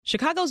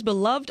Chicago's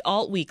beloved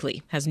Alt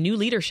Weekly has new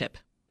leadership.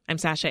 I'm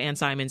Sasha Ann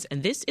Simons,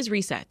 and this is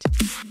Reset.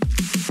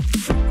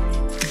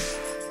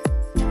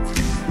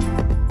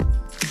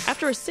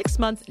 After a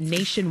 6-month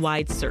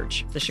nationwide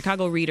search, the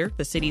Chicago Reader,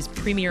 the city's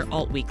premier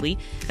alt weekly,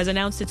 has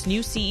announced its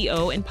new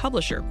CEO and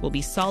publisher will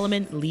be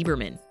Solomon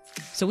Lieberman.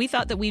 So we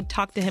thought that we'd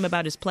talk to him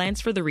about his plans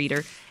for the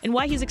Reader and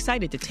why he's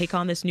excited to take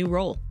on this new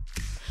role.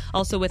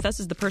 Also with us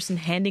is the person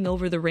handing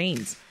over the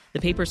reins, the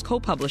paper's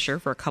co-publisher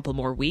for a couple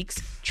more weeks,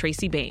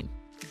 Tracy Baim.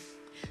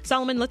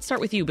 Solomon, let's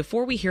start with you.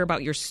 Before we hear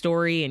about your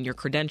story and your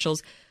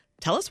credentials,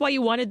 tell us why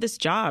you wanted this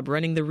job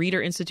running the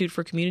Reader Institute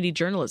for Community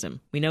Journalism.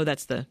 We know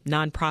that's the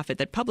nonprofit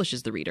that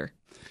publishes the Reader.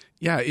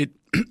 Yeah,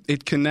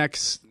 it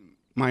connects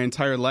my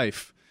entire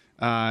life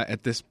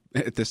at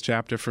this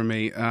chapter for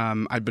me.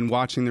 I've been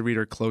watching the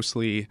Reader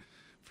closely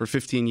for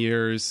 15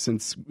 years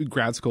since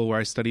grad school, where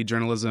I studied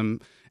journalism,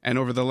 and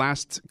over the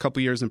last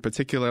couple years in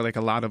particular, like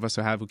a lot of us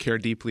who care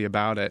deeply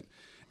about it,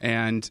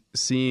 and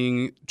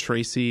seeing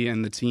Tracy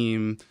and the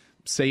team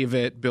save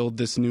it, build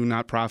this new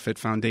nonprofit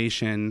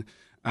foundation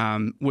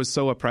was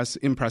so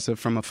impressive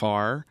from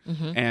afar.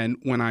 Mm-hmm. And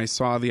when I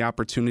saw the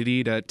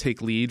opportunity to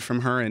take lead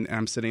from her, and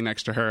I'm sitting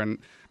next to her, and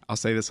I'll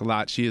say this a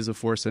lot, she is a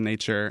force of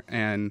nature,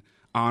 and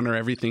honor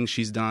everything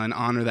she's done,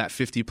 honor that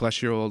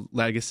 50-plus-year-old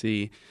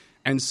legacy,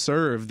 and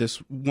serve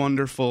this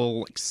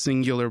wonderful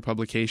singular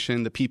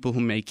publication, the people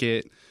who make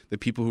it, the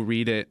people who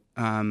read it.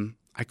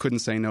 I couldn't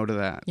say no to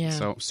that. Yeah.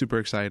 So super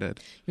excited.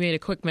 You made a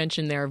quick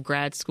mention there of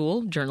grad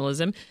school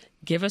journalism.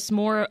 Give us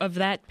more of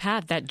that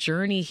path, that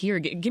journey here.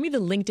 Give me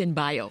the LinkedIn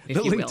bio, if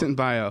you will. The LinkedIn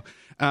bio.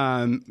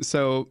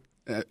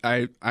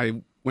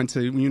 I went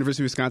to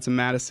University of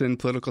Wisconsin-Madison,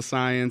 political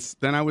science.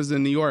 Then I was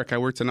in New York. I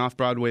worked in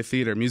off-Broadway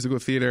theater, musical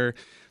theater,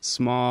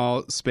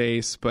 small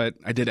space, but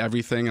I did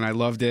everything and I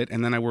loved it.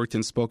 And then I worked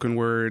in spoken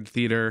word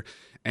theater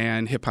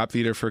and hip-hop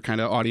theater for kind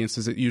of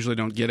audiences that usually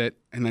don't get it,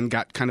 and then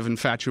got kind of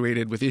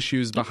infatuated with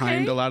issues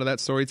behind a lot of that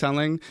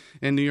storytelling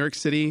in New York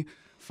City.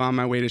 Found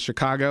my way to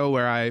Chicago,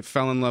 where I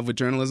fell in love with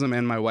journalism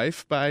and my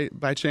wife by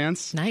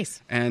chance.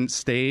 Nice. And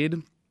stayed.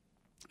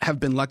 Have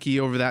been lucky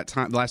over that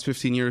time, the last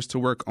 15 years, to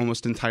work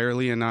almost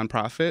entirely in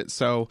nonprofit.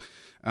 So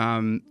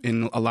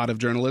in a lot of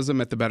journalism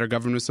at the Better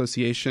Government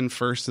Association,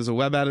 first as a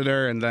web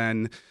editor, and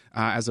then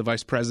as a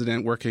vice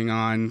president working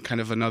on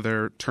kind of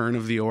another turn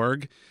of the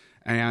org.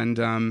 And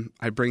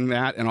I bring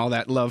that and all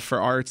that love for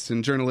arts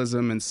and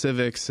journalism and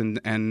civics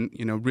and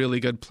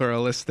really good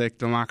pluralistic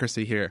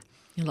democracy here.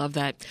 I love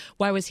that.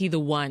 Why was he the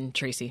one,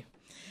 Tracy?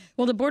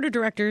 Well, the board of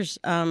directors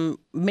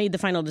made the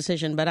final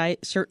decision, but I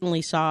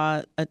certainly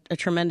saw a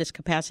tremendous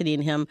capacity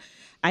in him.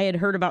 I had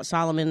heard about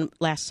Solomon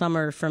last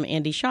summer from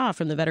Andy Shaw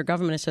from the Better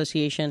Government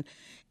Association,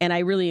 and I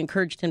really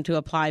encouraged him to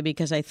apply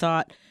because I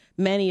thought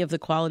many of the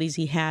qualities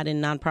he had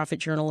in nonprofit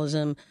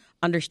journalism,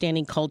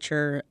 understanding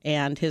culture,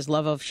 and his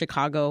love of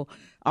Chicago,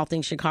 all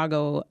things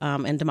Chicago,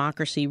 and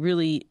democracy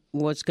really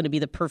was going to be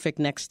the perfect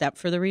next step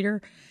for the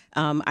Reader.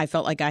 I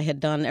felt like I had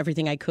done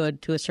everything I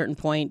could to a certain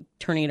point,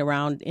 turning it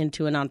around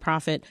into a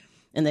nonprofit,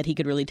 and that he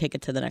could really take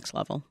it to the next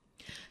level.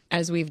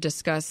 As we've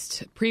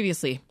discussed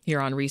previously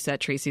here on Reset,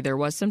 Tracy, there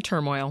was some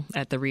turmoil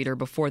at the Reader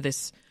before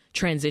this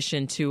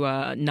transition to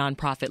a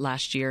nonprofit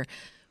last year.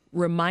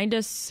 Remind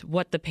us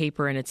what the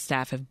paper and its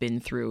staff have been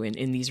through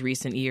in these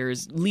recent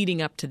years leading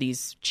up to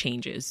these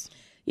changes.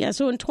 Yeah,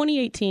 so in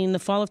 2018, the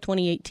fall of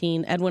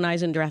 2018, Edwin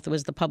Eisendrath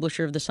was the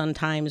publisher of the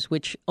Sun-Times,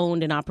 which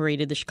owned and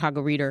operated the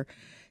Chicago Reader.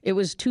 It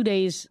was 2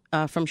 days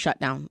from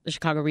shutdown, the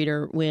Chicago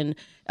Reader, when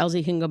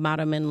Elsie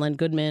Higginbottom and Len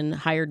Goodman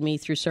hired me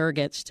through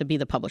surrogates to be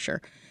the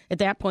publisher. At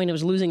that point, it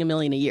was losing $1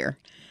 million a year,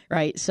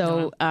 right?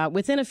 So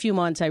within a few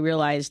months, I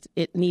realized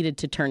it needed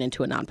to turn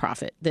into a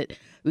nonprofit, that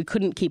we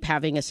couldn't keep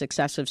having a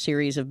successive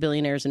series of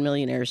billionaires and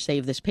millionaires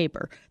save this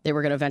paper. They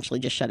were going to eventually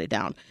just shut it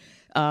down.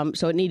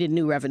 So it needed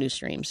new revenue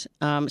streams.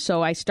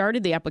 So I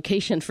started the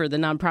application for the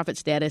nonprofit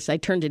status. I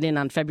turned it in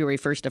on February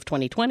 1st of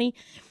 2020.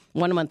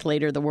 1 month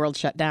later, the world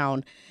shut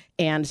down.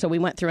 And so we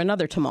went through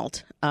another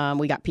tumult.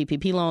 We got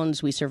PPP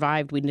loans. We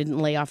survived. We didn't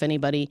lay off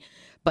anybody,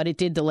 but it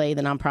did delay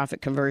the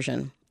nonprofit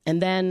conversion.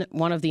 And then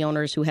one of the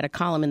owners who had a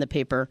column in the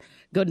paper,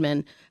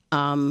 Goodman,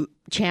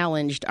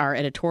 challenged our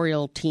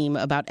editorial team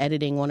about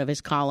editing one of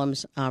his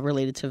columns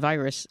related to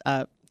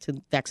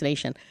to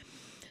vaccination.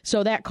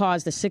 So that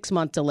caused a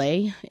 6-month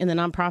delay in the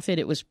nonprofit.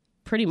 It was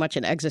pretty much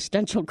an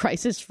existential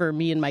crisis for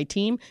me and my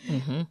team.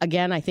 Mm-hmm.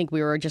 Again, I think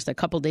we were just a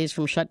couple days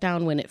from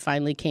shutdown when it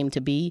finally came to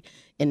be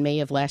in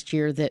May of last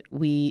year that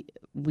we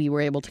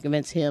were able to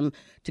convince him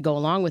to go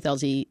along with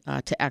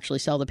LZ to actually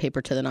sell the paper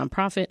to the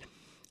nonprofit.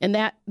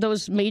 And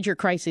those major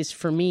crises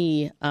for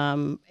me,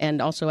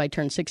 and also I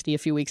turned 60 a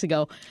few weeks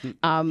ago.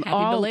 Happy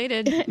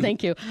belated.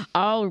 Thank you.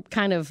 All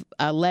kind of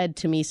led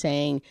to me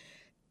saying,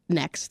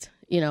 next.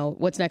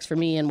 What's next for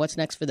me and what's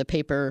next for the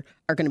paper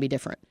are going to be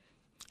different.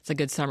 It's a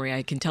good summary.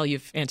 I can tell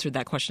you've answered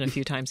that question a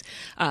few times.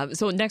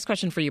 So next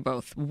question for you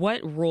both.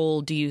 What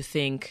role do you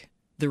think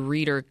the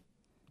Reader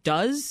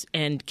does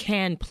and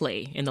can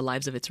play in the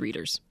lives of its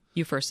readers?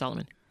 You first,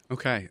 Solomon.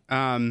 Okay.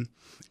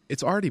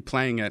 It's already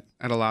playing at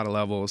a lot of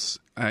levels.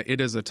 It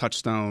is a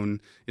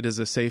touchstone. It is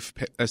a safe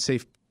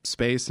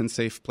space and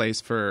safe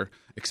place for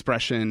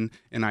expression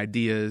and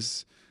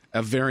ideas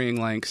of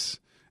varying lengths.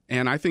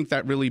 And I think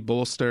that really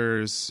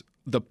bolsters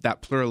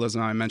that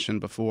pluralism I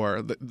mentioned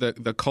before.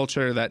 The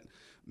culture that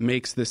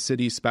makes this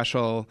city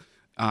special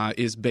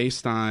is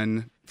based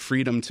on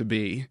freedom to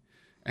be.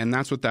 And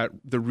that's what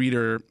the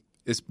reader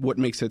is what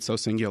makes it so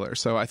singular.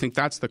 So I think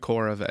that's the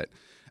core of it.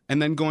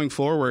 And then going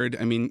forward,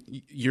 I mean,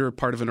 you're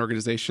part of an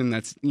organization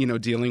that's,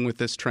 dealing with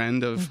this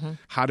trend of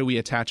how do we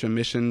attach a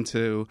mission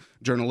to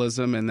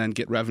journalism and then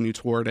get revenue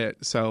toward it.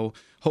 So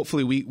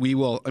hopefully we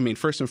will,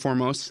 first and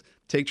foremost,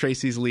 take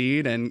Tracy's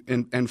lead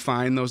and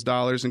find those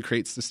dollars and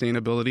create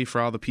sustainability for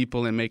all the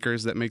people and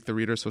makers that make the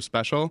Reader so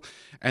special.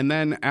 And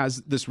then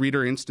as this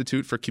Reader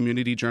Institute for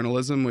Community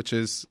Journalism, which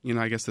is,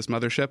 I guess this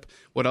mothership,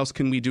 what else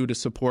can we do to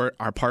support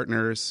our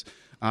partners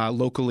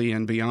locally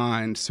and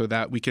beyond so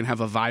that we can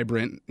have a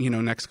vibrant,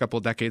 next couple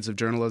of decades of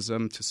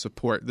journalism to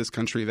support this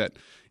country that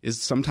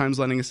is sometimes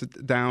letting us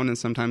down and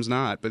sometimes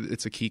not, but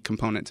it's a key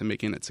component to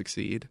making it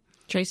succeed.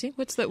 Tracy,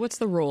 what's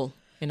the role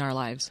in our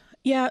lives?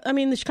 Yeah,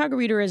 the Chicago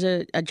Reader is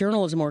a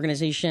journalism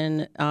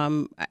organization.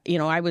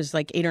 I was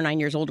like 8 or 9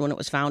 years old when it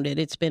was founded.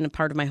 It's been a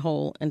part of my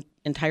whole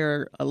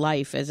entire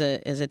life as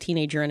a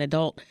teenager and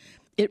adult.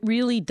 It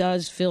really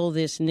does fill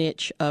this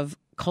niche of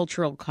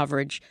cultural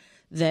coverage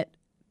that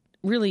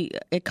really,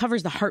 it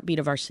covers the heartbeat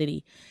of our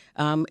city.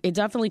 It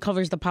definitely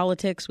covers the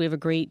politics. We have a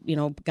great,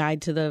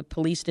 guide to the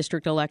police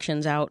district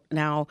elections out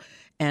now,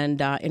 and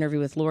interview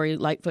with Lori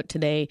Lightfoot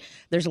today.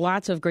 There's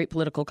lots of great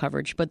political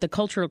coverage, but the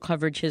cultural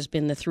coverage has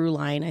been the through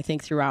line, I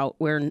think, throughout,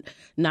 where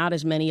not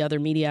as many other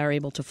media are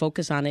able to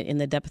focus on it in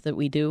the depth that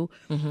we do.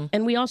 Mm-hmm.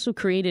 And we also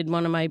created,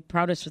 one of my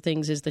proudest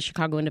things is the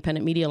Chicago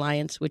Independent Media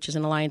Alliance, which is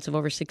an alliance of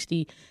over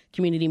 60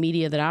 community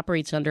media that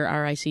operates under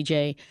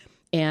RICJ.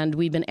 And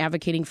we've been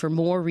advocating for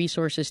more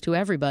resources to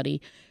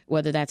everybody,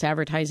 whether that's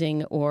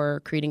advertising or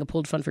creating a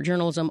pooled fund for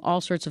journalism,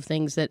 all sorts of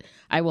things that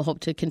I will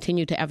hope to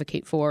continue to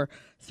advocate for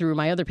through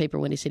my other paper,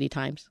 Windy City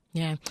Times.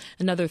 Yeah.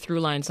 Another through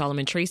line,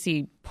 Solomon,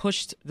 Tracy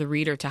pushed the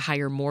Reader to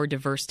hire more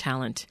diverse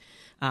talent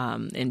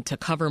and to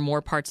cover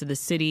more parts of the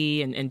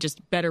city and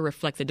just better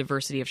reflect the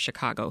diversity of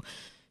Chicago.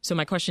 So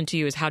my question to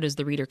you is, how does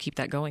the Reader keep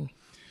that going?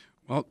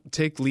 Well,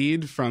 take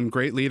lead from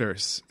great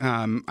leaders.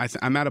 I'm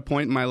at a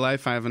point in my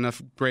life, I have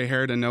enough gray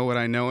hair to know what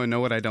I know and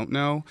know what I don't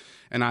know.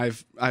 And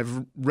I've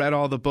read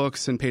all the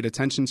books and paid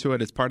attention to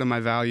it. It's part of my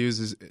values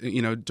is,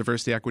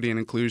 diversity, equity, and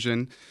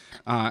inclusion.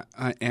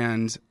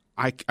 And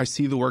I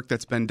see the work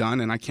that's been done,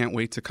 and I can't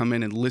wait to come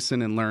in and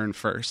listen and learn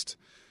first.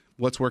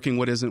 What's working,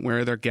 what isn't, where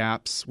are there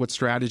gaps, what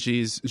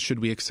strategies should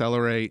we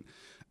accelerate?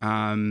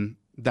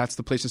 That's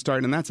the place to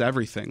start, and that's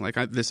everything.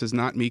 This is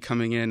not me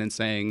coming in and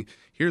saying,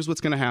 here's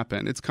what's going to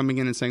happen. It's coming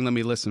in and saying, let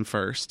me listen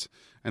first,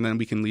 and then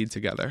we can lead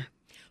together.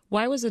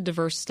 Why was a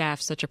diverse staff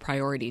such a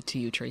priority to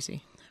you,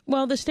 Tracy?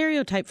 Well, the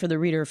stereotype for the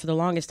Reader for the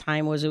longest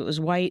time was it was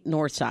white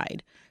North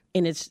Side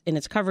in its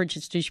coverage,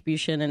 its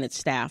distribution, and its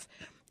staff.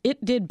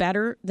 It did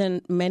better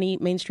than many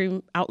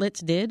mainstream outlets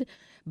did,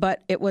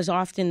 but it was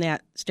often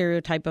that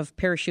stereotype of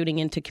parachuting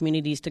into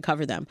communities to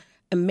cover them.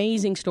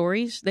 Amazing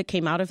stories that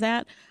came out of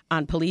that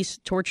on police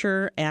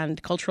torture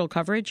and cultural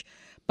coverage.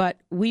 But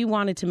we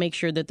wanted to make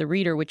sure that the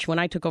Reader, which when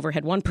I took over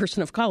had one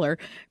person of color,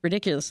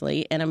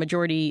 ridiculously, and a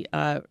majority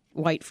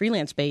white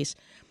freelance base,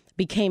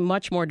 became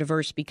much more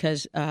diverse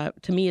because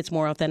to me it's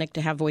more authentic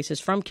to have voices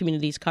from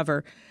communities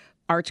cover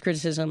arts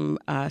criticism,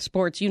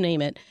 sports, you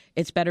name it.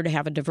 It's better to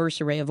have a diverse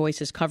array of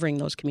voices covering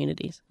those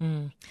communities.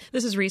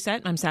 This is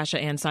Reset. I'm Sasha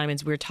Ann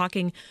Simons. We're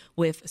talking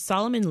with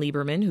Solomon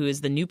Lieberman, who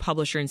is the new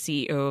publisher and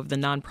CEO of the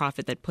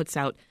nonprofit that puts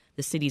out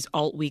the city's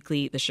alt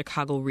weekly, The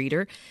Chicago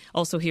Reader.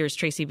 Also here's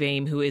Tracy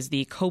Boehm, who is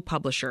the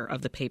co-publisher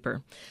of the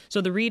paper. So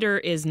the Reader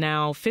is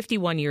now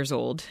 51 years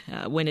old.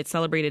 When it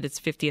celebrated its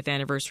 50th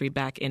anniversary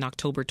back in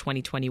October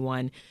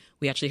 2021,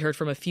 we actually heard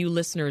from a few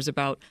listeners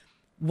about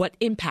what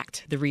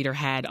impact the Reader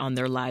had on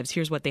their lives.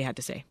 Here's what they had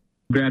to say.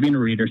 Grabbing a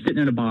reader, sitting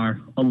in a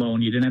bar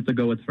alone, you didn't have to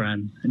go with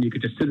friends, and you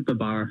could just sit at the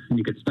bar, and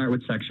you could start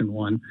with section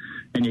 1,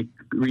 and you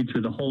read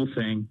through the whole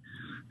thing,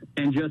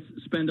 and just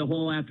spend a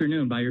whole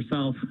afternoon by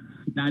yourself,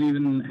 not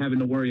even having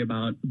to worry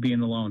about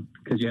being alone,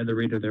 because you had the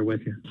Reader there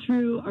with you.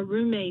 Through a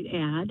roommate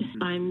ad,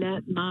 I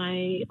met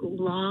my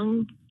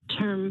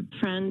long-term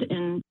friend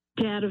and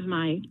dad of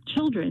my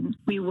children.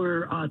 We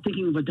were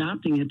thinking of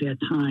adopting at that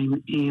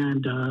time,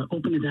 and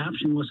open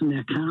adoption wasn't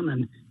that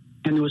common.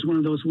 And there was one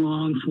of those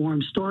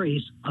long-form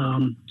stories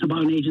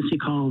about an agency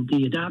called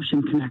the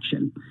Adoption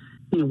Connection.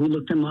 We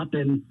looked them up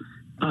and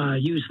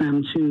used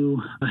them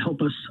to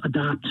help us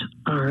adopt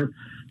our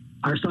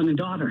son and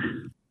daughter.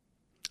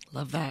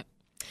 Love that.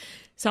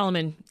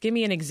 Solomon, give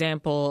me an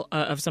example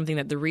of something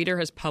that the Reader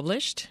has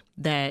published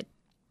that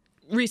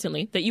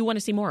recently that you want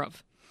to see more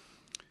of.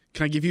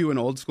 Can I give you an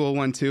old school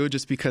one too?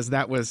 Just because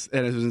it was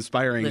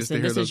inspiring.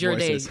 Listen, just to hear those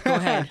voices. This is your day. Go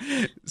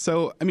ahead.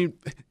 So,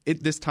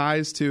 this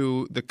ties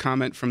to the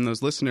comment from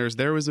those listeners.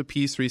 There was a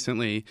piece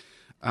recently,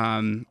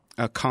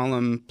 a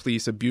column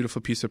piece, a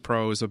beautiful piece of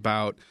prose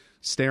about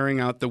staring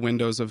out the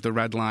windows of the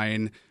Red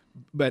Line,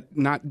 but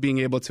not being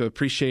able to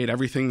appreciate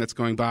everything that's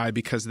going by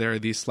because there are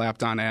these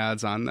slapped-on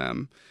ads on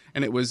them.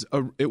 And it was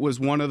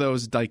one of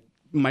those like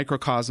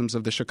microcosms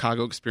of the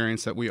Chicago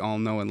experience that we all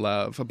know and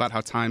love, about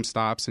how time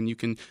stops and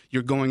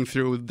you're going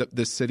through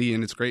the city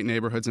and its great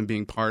neighborhoods and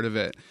being part of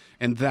it.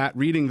 And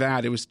reading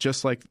that, it was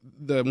just like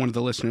one of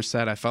the listeners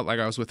said, I felt like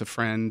I was with a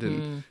friend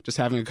and just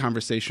having a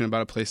conversation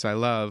about a place I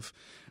love.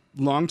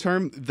 Long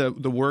term,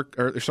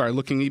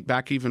 looking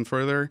back even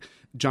further,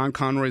 John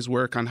Conroy's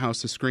work on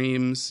House of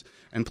Screams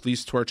and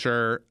police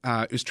torture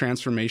is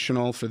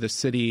transformational for the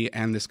city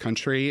and this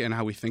country, and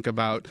how we think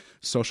about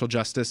social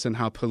justice and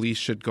how police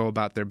should go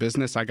about their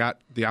business. I got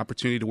the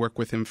opportunity to work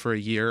with him for a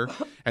year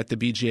at the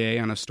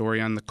BGA on a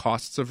story on the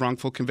costs of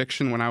wrongful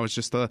conviction when I was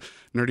just a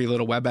nerdy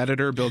little web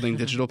editor building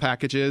digital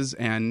packages,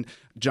 and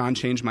John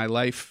changed my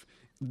life.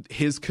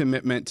 His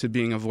commitment to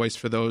being a voice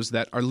for those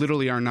that are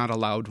not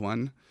allowed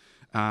one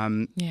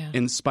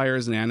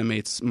inspires and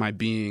animates my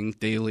being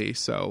daily.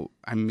 So,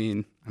 I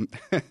mean,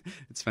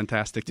 it's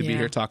fantastic to be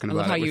here talking about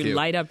it with you. I love how you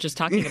light up just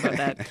talking about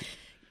that.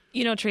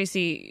 You know,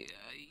 Tracy,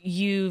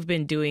 you've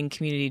been doing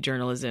community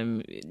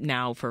journalism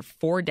now for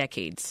 4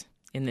 decades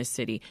in this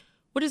city.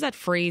 What does that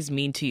phrase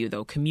mean to you,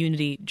 though,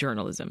 community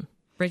journalism?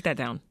 Break that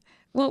down.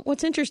 Well,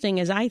 what's interesting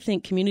is I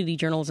think community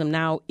journalism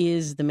now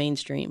is the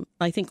mainstream.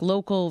 I think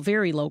local,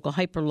 very local,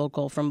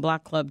 hyper-local, from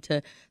Block Club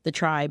to the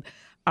Tribe,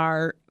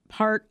 are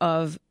part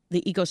of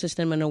the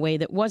ecosystem in a way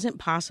that wasn't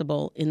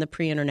possible in the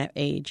pre-internet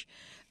age,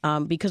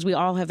 because we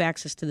all have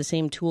access to the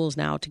same tools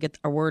now to get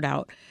our word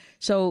out.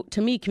 So to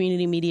me,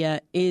 community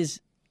media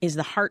is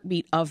the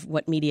heartbeat of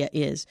what media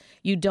is.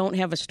 You don't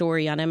have a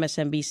story on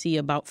MSNBC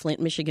about Flint,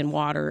 Michigan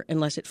water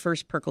unless it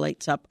first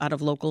percolates up out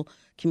of local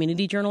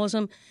community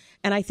journalism.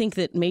 And I think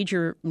that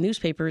major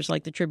newspapers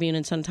like the Tribune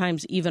and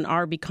Sun-Times even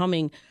are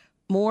becoming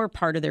more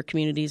part of their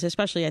communities,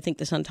 especially I think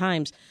the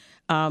Sun-Times,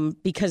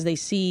 because they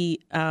see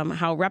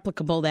how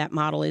replicable that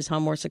model is, how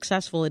more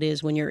successful it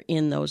is when you're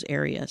in those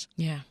areas.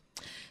 Yeah.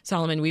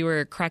 Solomon, we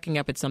were cracking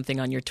up at something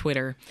on your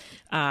Twitter.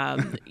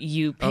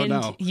 You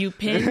pinned,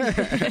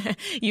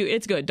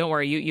 it's good. Don't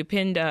worry. You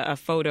pinned a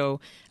photo.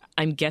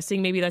 I'm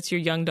guessing maybe that's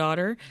your young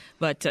daughter,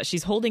 but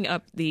she's holding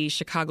up the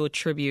Chicago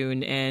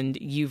Tribune, and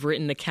you've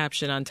written the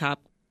caption on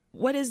top.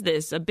 What is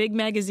this? A big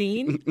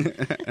magazine?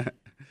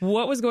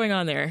 What was going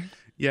on there?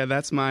 Yeah,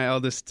 that's my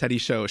eldest Teddy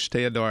Shosh,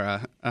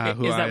 Theodora,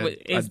 who I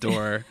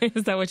adore.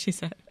 Is that what she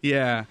said?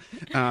 Yeah.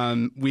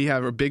 We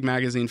have a big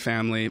magazine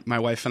family. My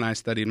wife and I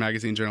studied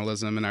magazine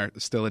journalism and are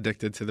still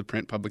addicted to the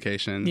print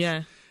publications.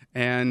 Yeah.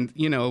 And,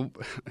 you know,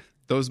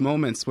 those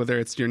moments, whether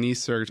it's your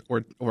niece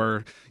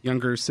or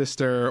younger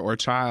sister or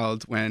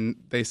child, when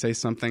they say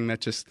something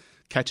that just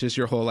catches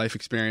your whole life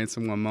experience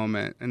in one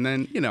moment. And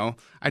then, you know,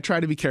 I try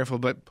to be careful,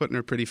 but putting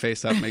her pretty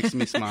face up makes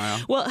me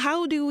smile. Well,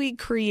 how do we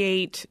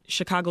create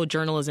Chicago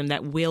journalism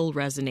that will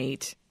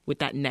resonate with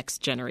that next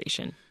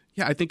generation?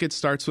 Yeah, I think it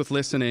starts with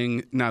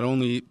listening, not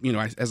only, you know,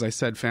 as I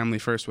said, family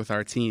first with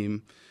our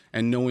team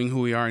and knowing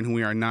who we are and who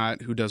we are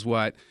not, who does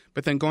what,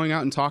 but then going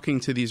out and talking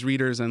to these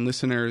readers and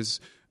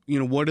listeners, you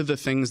know, what are the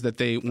things that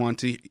they want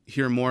to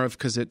hear more of,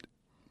 because it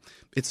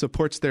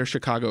supports their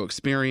Chicago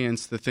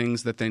experience, the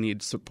things that they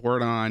need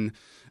support on.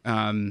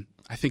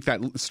 I think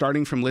that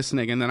starting from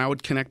listening, and then I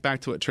would connect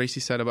back to what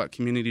Tracy said about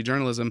community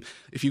journalism.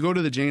 If you go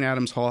to the Jane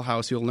Addams Hall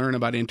House, you'll learn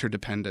about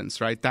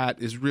interdependence, right?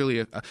 That is really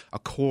a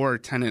core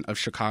tenet of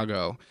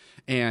Chicago.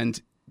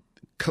 And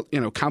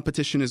you know,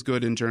 competition is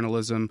good in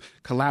journalism.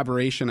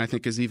 Collaboration, I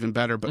think, is even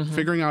better. But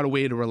figuring out a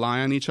way to rely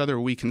on each other,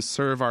 where we can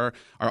serve our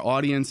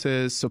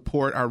audiences,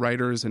 support our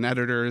writers and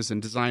editors and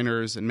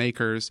designers and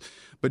makers,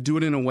 but do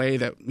it in a way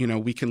that, you know,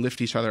 we can lift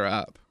each other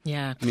up.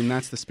 Yeah. I mean,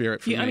 that's the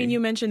spirit for me. I mean, you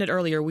mentioned it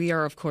earlier. We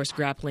are, of course,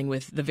 grappling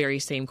with the very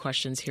same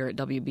questions here at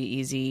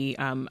WBEZ.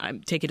 I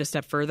take it a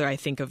step further. I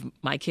think of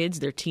my kids,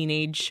 they're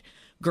teenage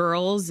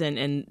girls,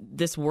 and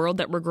this world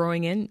that we're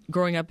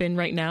growing up in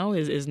right now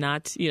is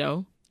not, you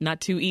know, not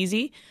too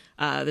easy.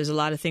 There's a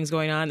lot of things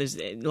going on. There's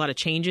a lot of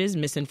changes,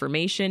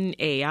 misinformation,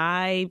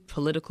 AI,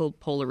 political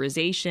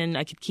polarization.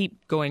 I could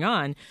keep going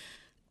on.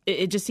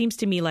 It just seems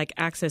to me like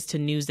access to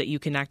news that you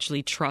can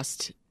actually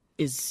trust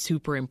is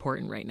super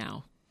important right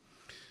now.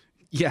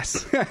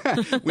 Yes,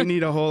 we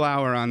need a whole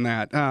hour on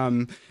that.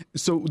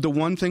 So the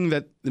one thing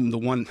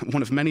one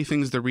of many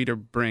things the reader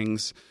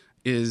brings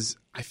is,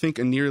 I think,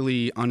 a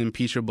nearly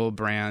unimpeachable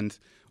brand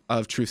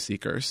of truth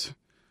seekers.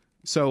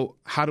 So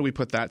how do we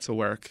put that to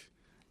work?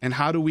 And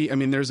how do we, I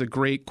mean, there's a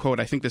great quote,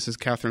 I think this is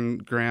Katharine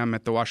Graham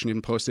at the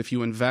Washington Post: if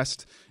you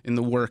invest in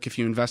the work, if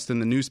you invest in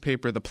the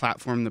newspaper, the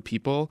platform, the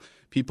people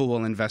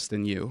will invest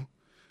in you.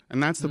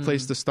 And that's the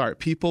place to start.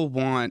 People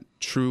want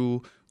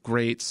true,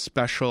 great,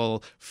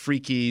 special,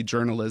 freaky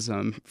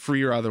journalism,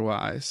 free or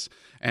otherwise.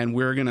 And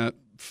we're going to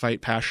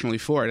fight passionately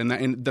for it.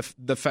 And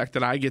the fact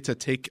that I get to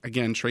take,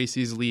 again,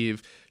 Tracy's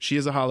leave, she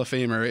is a Hall of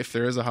Famer. If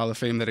there is a Hall of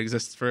Fame that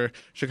exists for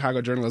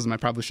Chicago journalism, I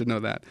probably should know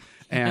that.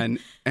 And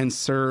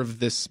serve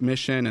this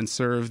mission and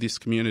serve this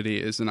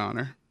community is an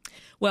honor.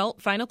 Well,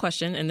 final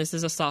question, and this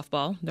is a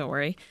softball, don't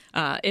worry.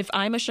 If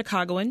I'm a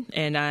Chicagoan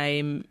and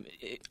I'm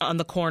on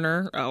the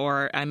corner,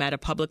 or I'm at a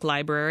public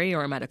library,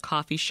 or I'm at a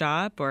coffee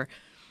shop,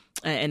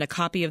 and a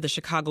copy of the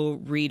Chicago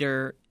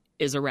Reader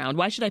is around,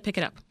 why should I pick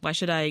it up? Why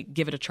should I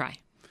give it a try?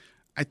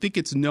 I think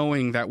it's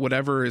knowing that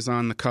whatever is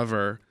on the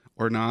cover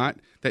or not,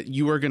 that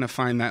you are going to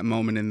find that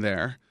moment in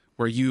there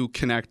where you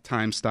connect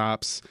time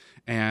stops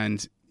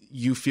and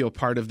you feel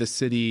part of the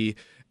city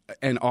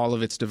and all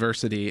of its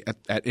diversity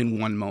in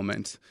one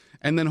moment.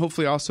 And then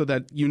hopefully also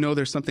that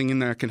there's something in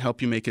there that can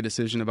help you make a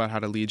decision about how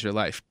to lead your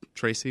life.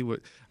 Tracy,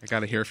 I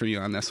got to hear from you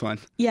on this one.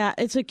 Yeah,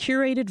 it's a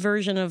curated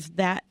version of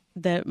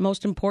the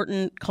most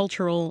important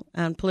cultural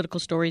and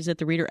political stories that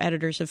the Reader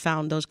editors have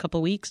found those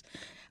couple weeks.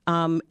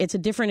 It's a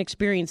different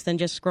experience than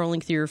just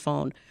scrolling through your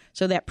phone.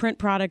 So that print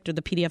product or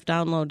the PDF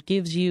download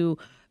gives you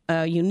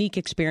a unique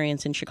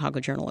experience in Chicago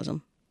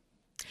journalism.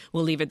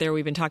 We'll leave it there.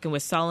 We've been talking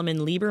with Solomon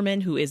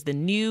Lieberman, who is the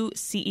new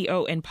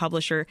CEO and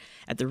publisher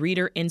at the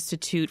Reader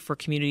Institute for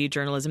Community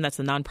Journalism. That's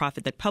the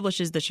nonprofit that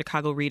publishes the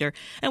Chicago Reader.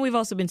 And we've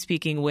also been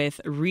speaking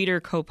with Reader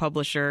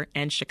co-publisher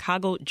and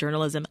Chicago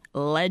journalism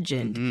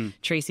legend,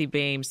 Tracy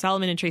Baim.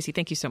 Solomon and Tracy,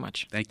 thank you so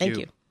much. Thank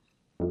you.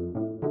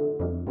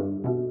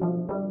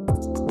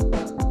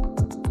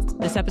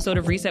 This episode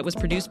of Reset was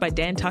produced by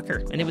Dan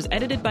Tucker, and it was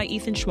edited by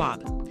Ethan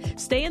Schwab.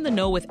 Stay in the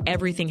know with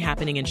everything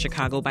happening in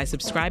Chicago by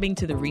subscribing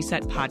to the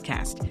Reset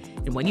podcast.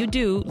 And when you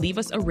do, leave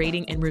us a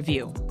rating and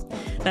review.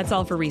 That's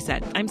all for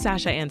Reset. I'm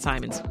Sasha Ann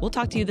Simons. We'll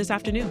talk to you this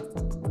afternoon.